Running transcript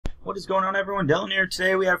What is going on, everyone? Dylan here.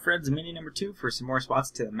 Today we have Fred's Mini number 2 for some more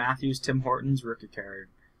spots to Matthews Tim Hortons rookie card.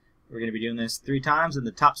 We're going to be doing this 3 times, and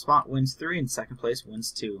the top spot wins 3 and second place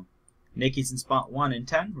wins 2. Nikki's in spot 1 and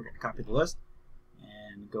 10. We're going to copy the list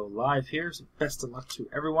and go live here. So best of luck to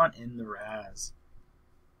everyone in the Raz.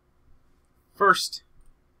 First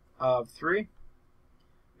of 3,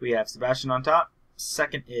 we have Sebastian on top.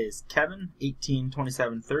 Second is Kevin. 18,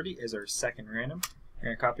 27, 30 is our second random. We're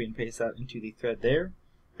going to copy and paste that into the thread there.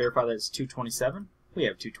 Verify that it's 227. We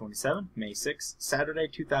have 227, May 6th, Saturday,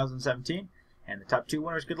 2017. And the top 2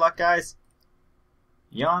 winners, good luck, guys.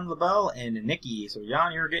 Jan LaBelle and Nikki. So,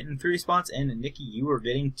 Jan, you're getting 3 spots, and Nikki, you are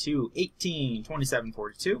getting 2. 18, 27,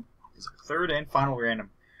 42 is our third and final random.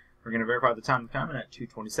 We're going to verify the time of comment at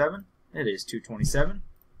 227. It is 227.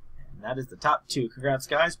 And that is the top 2. Congrats,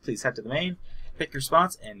 guys. Please head to the main, pick your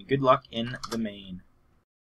spots, and good luck in the main.